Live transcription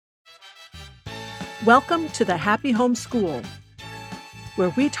Welcome to the Happy Homeschool, where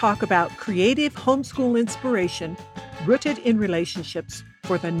we talk about creative homeschool inspiration rooted in relationships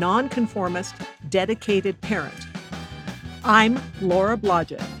for the nonconformist, dedicated parent. I'm Laura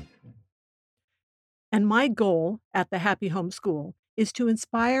Blodgett, and my goal at the Happy Homeschool is to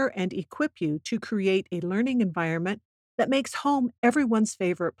inspire and equip you to create a learning environment that makes home everyone's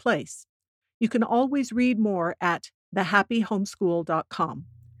favorite place. You can always read more at thehappyhomeschool.com.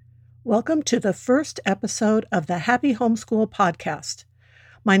 Welcome to the first episode of the Happy Homeschool podcast.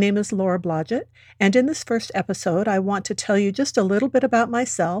 My name is Laura Blodgett, and in this first episode, I want to tell you just a little bit about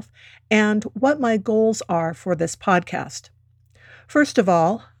myself and what my goals are for this podcast. First of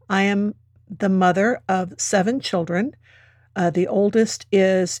all, I am the mother of 7 children. The oldest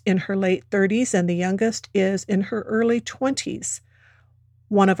is in her late 30s, and the youngest is in her early 20s.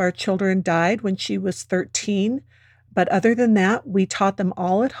 One of our children died when she was 13. But other than that, we taught them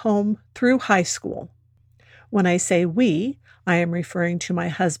all at home through high school. When I say we, I am referring to my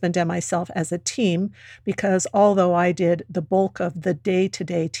husband and myself as a team because although I did the bulk of the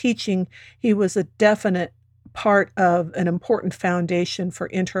day-to-day teaching, he was a definite part of an important foundation for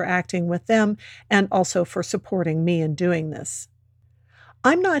interacting with them and also for supporting me in doing this.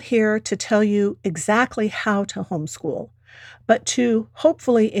 I'm not here to tell you exactly how to homeschool, but to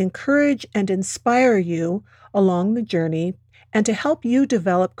hopefully encourage and inspire you along the journey and to help you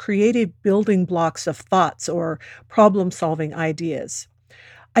develop creative building blocks of thoughts or problem-solving ideas.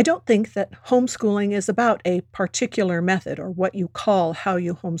 I don't think that homeschooling is about a particular method or what you call how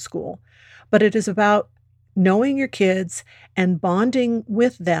you homeschool, but it is about knowing your kids and bonding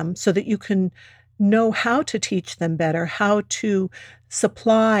with them so that you can know how to teach them better, how to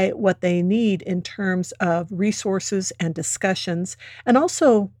supply what they need in terms of resources and discussions, and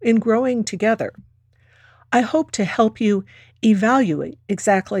also in growing together. I hope to help you evaluate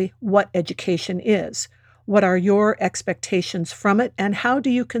exactly what education is. What are your expectations from it, and how do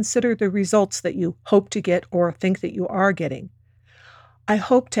you consider the results that you hope to get or think that you are getting? I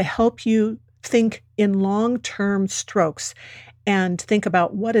hope to help you think in long-term strokes and think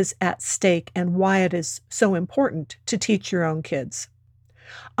about what is at stake and why it is so important to teach your own kids.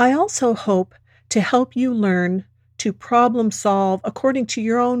 I also hope to help you learn to problem solve according to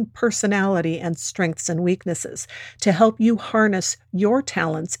your own personality and strengths and weaknesses, to help you harness your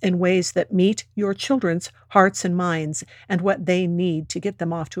talents in ways that meet your children's hearts and minds and what they need to get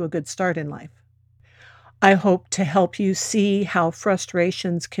them off to a good start in life. I hope to help you see how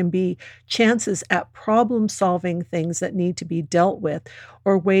frustrations can be chances at problem-solving things that need to be dealt with,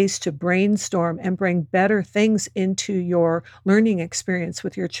 or ways to brainstorm and bring better things into your learning experience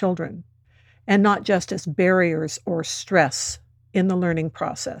with your children, and not just as barriers or stress in the learning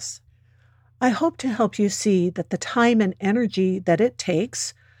process. I hope to help you see that the time and energy that it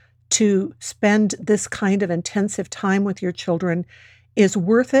takes to spend this kind of intensive time with your children is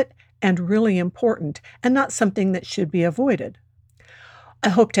worth it and really important, and not something that should be avoided. I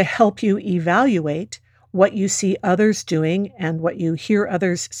hope to help you evaluate what you see others doing and what you hear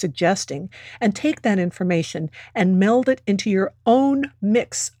others suggesting, and take that information and meld it into your own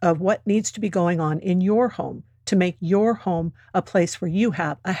mix of what needs to be going on in your home to make your home a place where you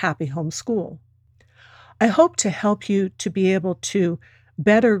have a happy homeschool. I hope to help you to be able to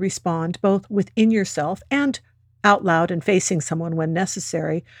better respond both within yourself and out loud and facing someone when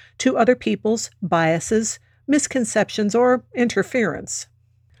necessary, to other people's biases, misconceptions, or interference.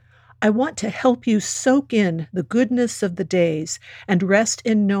 I want to help you soak in the goodness of the days and rest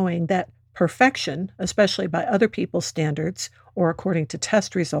in knowing that perfection, especially by other people's standards or according to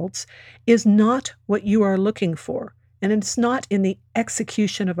test results, is not what you are looking for, and it's not in the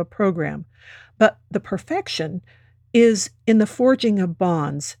execution of a program, but the perfection is in the forging of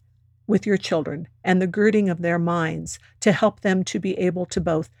bonds with your children and the girding of their minds to help them to be able to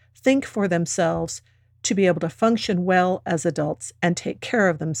both think for themselves, to be able to function well as adults and take care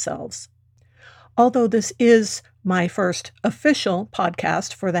of themselves. Although this is my first official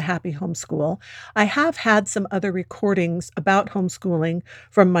podcast for the Happy Homeschool, I have had some other recordings about homeschooling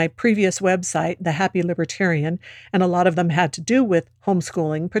from my previous website, The Happy Libertarian, and a lot of them had to do with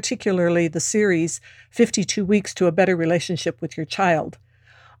homeschooling, particularly the series 52 Weeks to a Better Relationship with Your Child.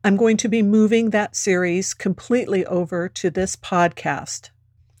 I'm going to be moving that series completely over to this podcast.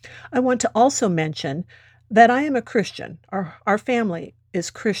 I want to also mention that I am a Christian. Our family is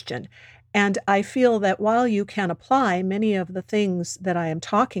Christian, and I feel that while you can apply many of the things that I am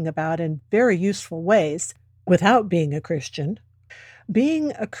talking about in very useful ways without being a Christian,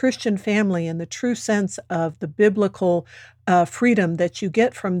 being a Christian family in the true sense of the biblical freedom that you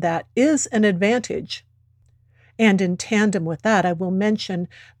get from that is an advantage. And in tandem with that, I will mention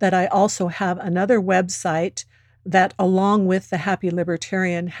that I also have another website that, along with the Happy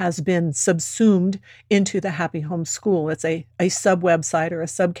Libertarian, has been subsumed into the Happy Homeschool. It's a sub-website or a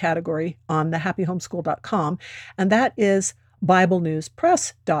subcategory on the happyhomeschool.com, and that is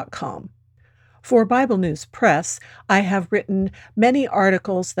BibleNewsPress.com. For Bible News Press, I have written many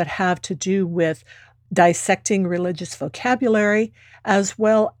articles that have to do with dissecting religious vocabulary, as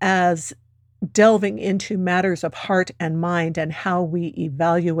well as delving into matters of heart and mind and how we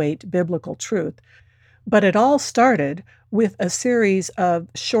evaluate biblical truth. But it all started with a series of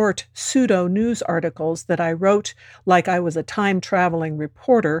short pseudo news articles that I wrote like I was a time traveling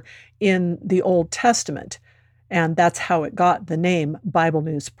reporter in the Old Testament. And that's how it got the name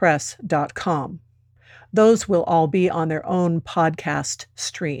BibleNewsPress.com. Those will all be on their own podcast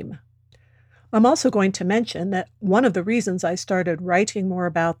stream. I'm also going to mention that one of the reasons I started writing more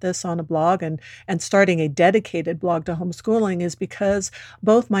about this on a blog and starting a dedicated blog to homeschooling is because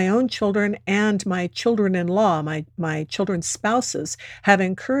both my own children and my children-in-law, my children's spouses, have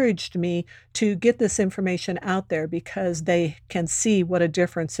encouraged me to get this information out there because they can see what a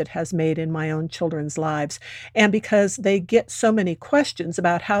difference it has made in my own children's lives, and because they get so many questions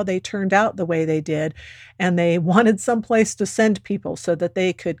about how they turned out the way they did, and they wanted some place to send people so that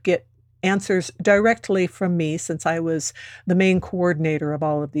they could get answers directly from me, since I was the main coordinator of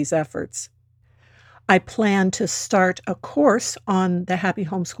all of these efforts. I plan to start a course on the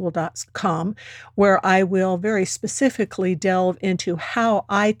happyhomeschool.com where I will very specifically delve into how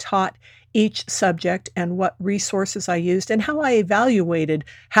I taught each subject and what resources I used and how I evaluated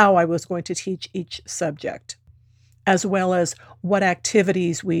how I was going to teach each subject, as well as what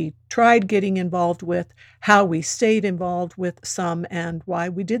activities we tried getting involved with, how we stayed involved with some, and why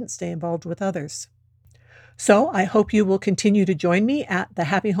we didn't stay involved with others. So I hope you will continue to join me at the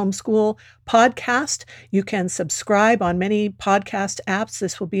Happy Homeschool podcast. You can subscribe on many podcast apps.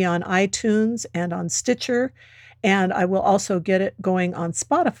 This will be on iTunes and on Stitcher, and I will also get it going on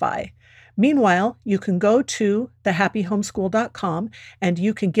Spotify. Meanwhile, you can go to thehappyhomeschool.com and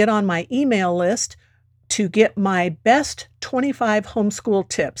you can get on my email list to get my best 25 homeschool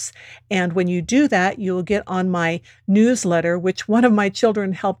tips. And when you do that, you'll get on my newsletter, which one of my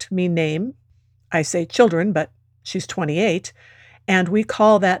children helped me name. I say children, but she's 28. And we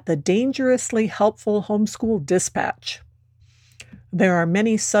call that the Dangerously Helpful Homeschool Dispatch. There are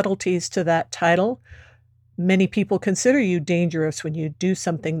many subtleties to that title. Many people consider you dangerous when you do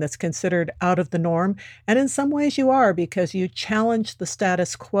something that's considered out of the norm. And in some ways you are, because you challenge the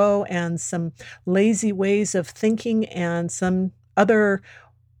status quo and some lazy ways of thinking and some other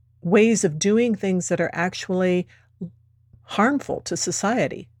ways of doing things that are actually harmful to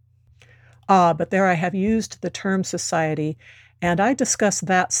society. But there I have used the term society, and I discuss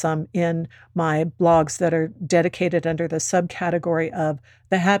that some in my blogs that are dedicated under the subcategory of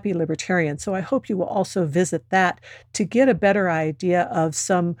the Happy Libertarian. So I hope you will also visit that to get a better idea of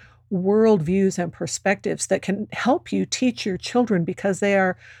some worldviews and perspectives that can help you teach your children, because they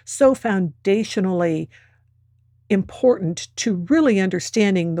are so foundationally important to really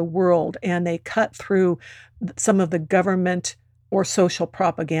understanding the world, and they cut through some of the government or social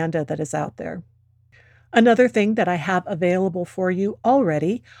propaganda that is out there. Another thing that I have available for you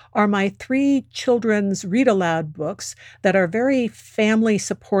already are my 3 children's read-aloud books that are very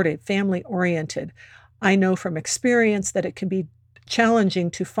family-supported, family-oriented. I know from experience that it can be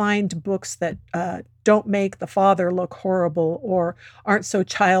challenging to find books that don't make the father look horrible or aren't so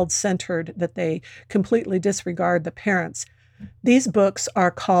child-centered that they completely disregard the parents. These books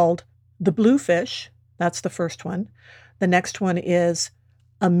are called The Bluefish. That's the first one. The next one is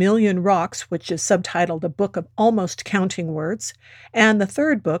A Million Rocks, which is subtitled A Book of Almost Counting Words. And the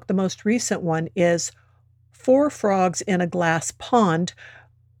third book, the most recent one, is 4 Frogs in a Glass Pond,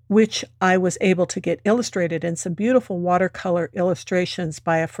 which I was able to get illustrated in some beautiful watercolor illustrations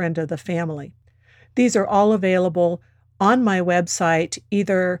by a friend of the family. These are all available on my website,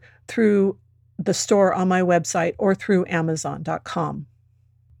 either through the store on my website or through Amazon.com.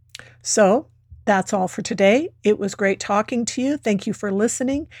 So that's all for today. It was great talking to you. Thank you for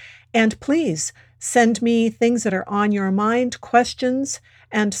listening. And please send me things that are on your mind, questions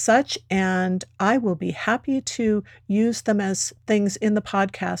and such, and I will be happy to use them as things in the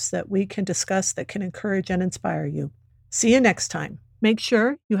podcast that we can discuss that can encourage and inspire you. See you next time. Make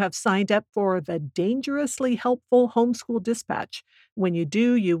sure you have signed up for the Dangerously Helpful Homeschool Dispatch. When you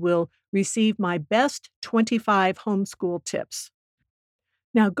do, you will receive my best 25 homeschool tips.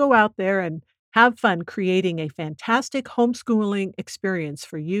 Now go out there and have fun creating a fantastic homeschooling experience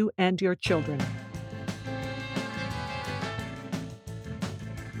for you and your children.